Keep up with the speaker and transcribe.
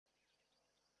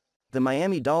the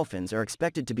Miami Dolphins are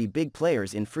expected to be big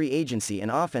players in free agency and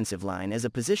offensive line as a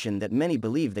position that many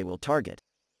believe they will target.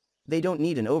 They don't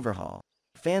need an overhaul.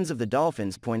 Fans of the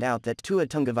Dolphins point out that Tua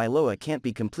Tagovailoa can't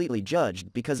be completely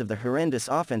judged because of the horrendous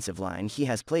offensive line he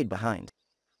has played behind.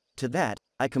 To that,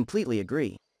 I completely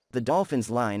agree. The Dolphins'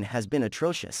 line has been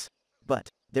atrocious. But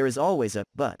there is always a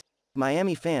but.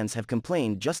 Miami fans have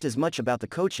complained just as much about the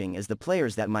coaching as the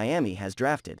players that Miami has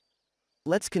drafted.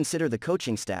 Let's consider the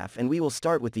coaching staff, and we will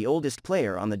start with the oldest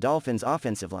player on the Dolphins'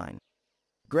 offensive line.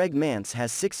 Greg Mance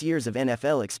has 6 years of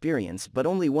NFL experience but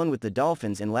only one with the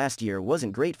Dolphins, and last year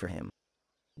wasn't great for him.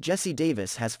 Jesse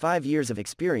Davis has 5 years of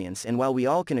experience, and while we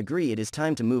all can agree it is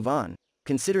time to move on,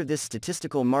 consider this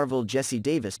statistical marvel: Jesse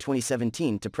Davis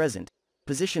 2017 to present.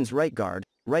 Positions: right guard,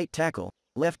 right tackle,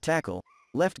 left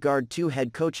guard, 2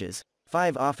 head coaches,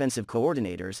 5 offensive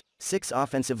coordinators, 6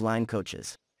 offensive line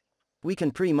coaches. We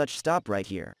can pretty much stop right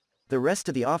here. The rest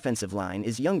of the offensive line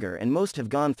is younger, and most have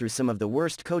gone through some of the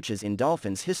worst coaches in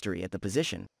Dolphins history at the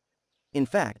position. In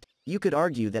fact, you could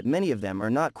argue that many of them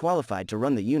are not qualified to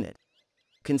run the unit.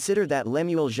 Consider that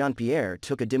Lemuel Jean-Pierre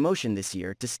took a demotion this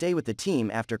year to stay with the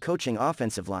team after coaching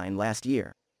offensive line last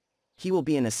year. He will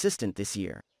be an assistant this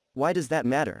year. Why does that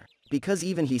matter? Because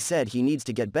even he said he needs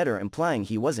to get better, implying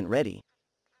he wasn't ready.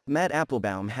 Matt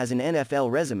Applebaum has an NFL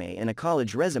resume and a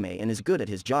college resume and is good at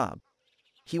his job.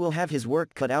 He will have his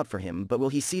work cut out for him, but will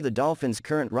he see the Dolphins'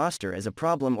 current roster as a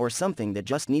problem or something that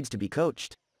just needs to be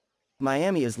coached?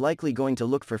 Miami is likely going to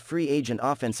look for free agent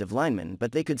offensive linemen,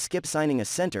 but they could skip signing a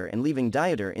center and leaving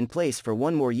Dieter in place for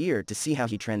one more year to see how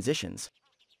he transitions.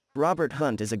 Robert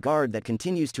Hunt is a guard that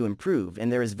continues to improve,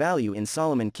 and there is value in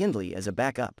Solomon Kindley as a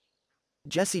backup.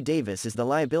 Jesse Davis is the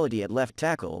liability at left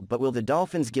tackle, but will the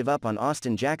Dolphins give up on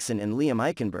Austin Jackson and Liam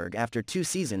Eichenberg after 2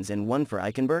 seasons and 1 for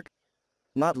Eichenberg?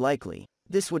 Not likely.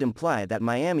 This would imply that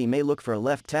Miami may look for a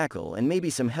left tackle and maybe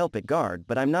some help at guard,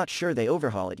 but I'm not sure they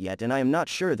overhaul it yet, and I am not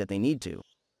sure that they need to.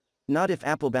 Not if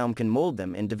Applebaum can mold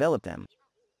them and develop them.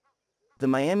 The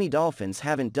Miami Dolphins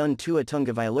haven't done Tua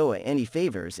Tagovailoa any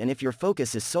favors, and if your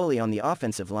focus is solely on the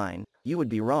offensive line, you would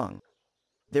be wrong.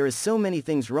 There is so many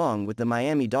things wrong with the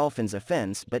Miami Dolphins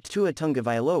offense, but Tua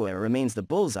Tagovailoa remains the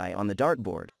bullseye on the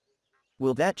dartboard.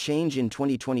 Will that change in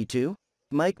 2022?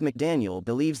 Mike McDaniel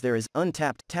believes there is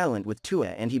untapped talent with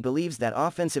Tua, and he believes that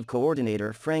offensive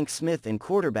coordinator Frank Smith and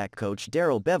quarterback coach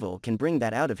Darrell Bevell can bring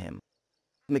that out of him.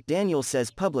 McDaniel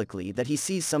says publicly that he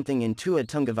sees something in Tua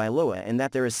Tagovailoa and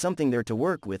that there is something there to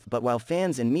work with, but while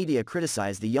fans and media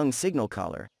criticize the young signal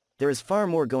caller, there is far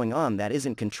more going on that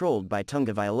isn't controlled by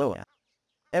Tagovailoa.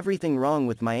 Everything wrong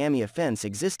with Miami offense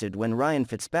existed when Ryan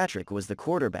Fitzpatrick was the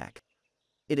quarterback.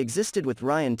 It existed with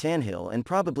Ryan Tannehill and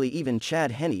probably even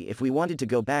Chad Henne if we wanted to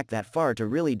go back that far to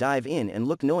really dive in and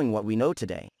look, knowing what we know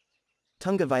today.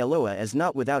 Tagovailoa is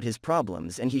not without his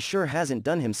problems, and he sure hasn't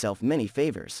done himself many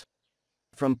favors.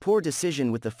 From poor decision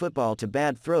with the football to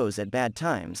bad throws at bad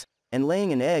times, and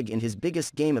laying an egg in his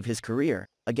biggest game of his career,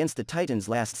 against the Titans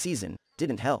last season,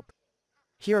 didn't help.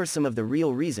 Here are some of the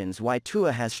real reasons why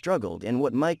Tua has struggled and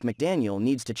what Mike McDaniel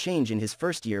needs to change in his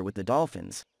first year with the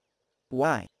Dolphins.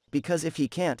 Why? Because if he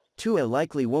can't, Tua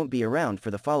likely won't be around for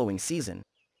the following season.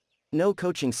 No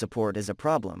coaching support is a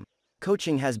problem.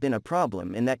 Coaching has been a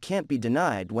problem, and that can't be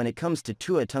denied when it comes to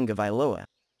Tua Tagovailoa.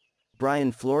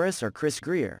 Brian Flores or Chris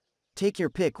Grier? Take your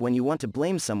pick when you want to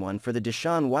blame someone for the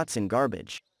Deshaun Watson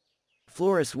garbage.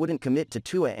 Flores wouldn't commit to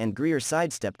Tua, and Grier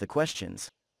sidestepped the questions.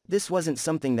 This wasn't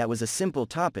something that was a simple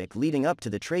topic leading up to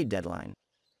the trade deadline.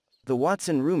 The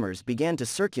Watson rumors began to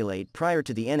circulate prior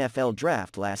to the NFL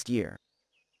draft last year.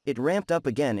 It ramped up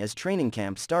again as training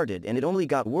camp started, and it only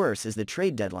got worse as the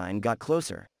trade deadline got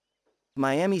closer.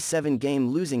 Miami's 7-game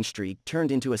losing streak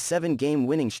turned into a 7-game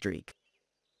winning streak.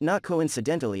 Not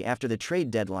coincidentally, after the trade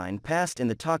deadline passed and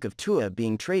the talk of Tua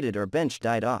being traded or benched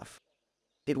died off.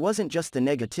 It wasn't just the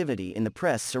negativity in the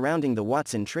press surrounding the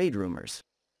Watson trade rumors.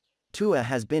 Tua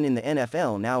has been in the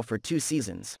NFL now for 2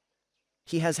 seasons.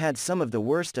 He has had some of the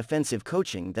worst offensive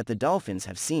coaching that the Dolphins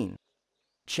have seen.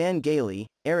 Chan Gailey,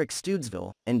 Eric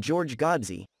Studesville, and George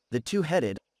Godsey, the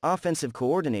two-headed, offensive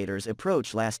coordinators'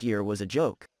 approach last year was a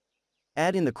joke.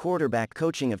 Add in the quarterback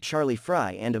coaching of Charlie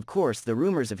Frye and of course the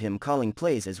rumors of him calling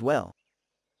plays as well.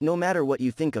 No matter what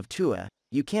you think of Tua,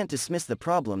 you can't dismiss the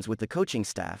problems with the coaching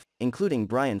staff, including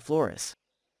Brian Flores.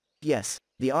 Yes,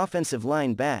 the offensive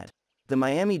line bad. The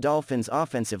Miami Dolphins'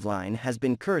 offensive line has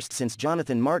been cursed since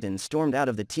Jonathan Martin stormed out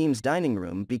of the team's dining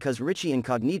room because Richie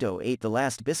Incognito ate the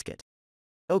last biscuit.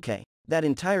 Okay, that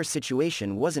entire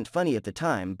situation wasn't funny at the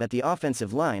time, but the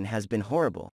offensive line has been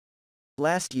horrible.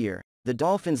 Last year, the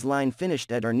Dolphins' line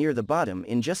finished at or near the bottom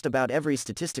in just about every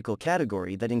statistical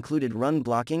category that included run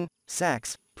blocking,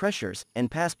 sacks, pressures,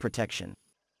 and pass protection.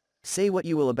 Say what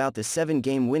you will about the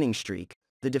 7-game winning streak,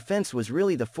 the defense was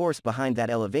really the force behind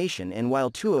that elevation, and while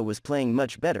Tua was playing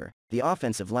much better, the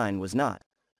offensive line was not.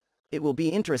 It will be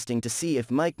interesting to see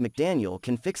if Mike McDaniel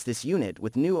can fix this unit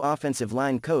with new offensive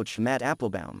line coach Matt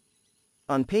Applebaum.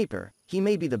 On paper, he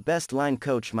may be the best line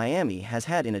coach Miami has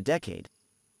had in a decade.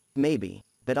 Maybe,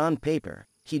 but on paper,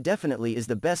 he definitely is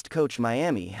the best coach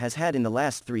Miami has had in the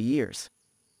last 3 years.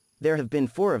 There have been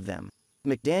 4 of them.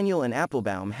 McDaniel and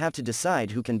Applebaum have to decide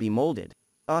who can be molded.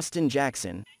 Austin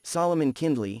Jackson, Solomon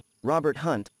Kindley, Robert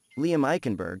Hunt, Liam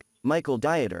Eichenberg, Michael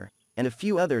Dieter, and a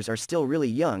few others are still really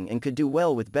young and could do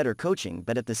well with better coaching,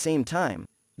 but at the same time,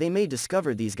 they may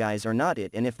discover these guys are not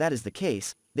it, and if that is the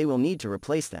case, they will need to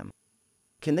replace them.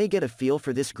 Can they get a feel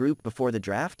for this group before the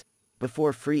draft?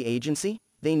 Before free agency?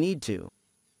 They need to.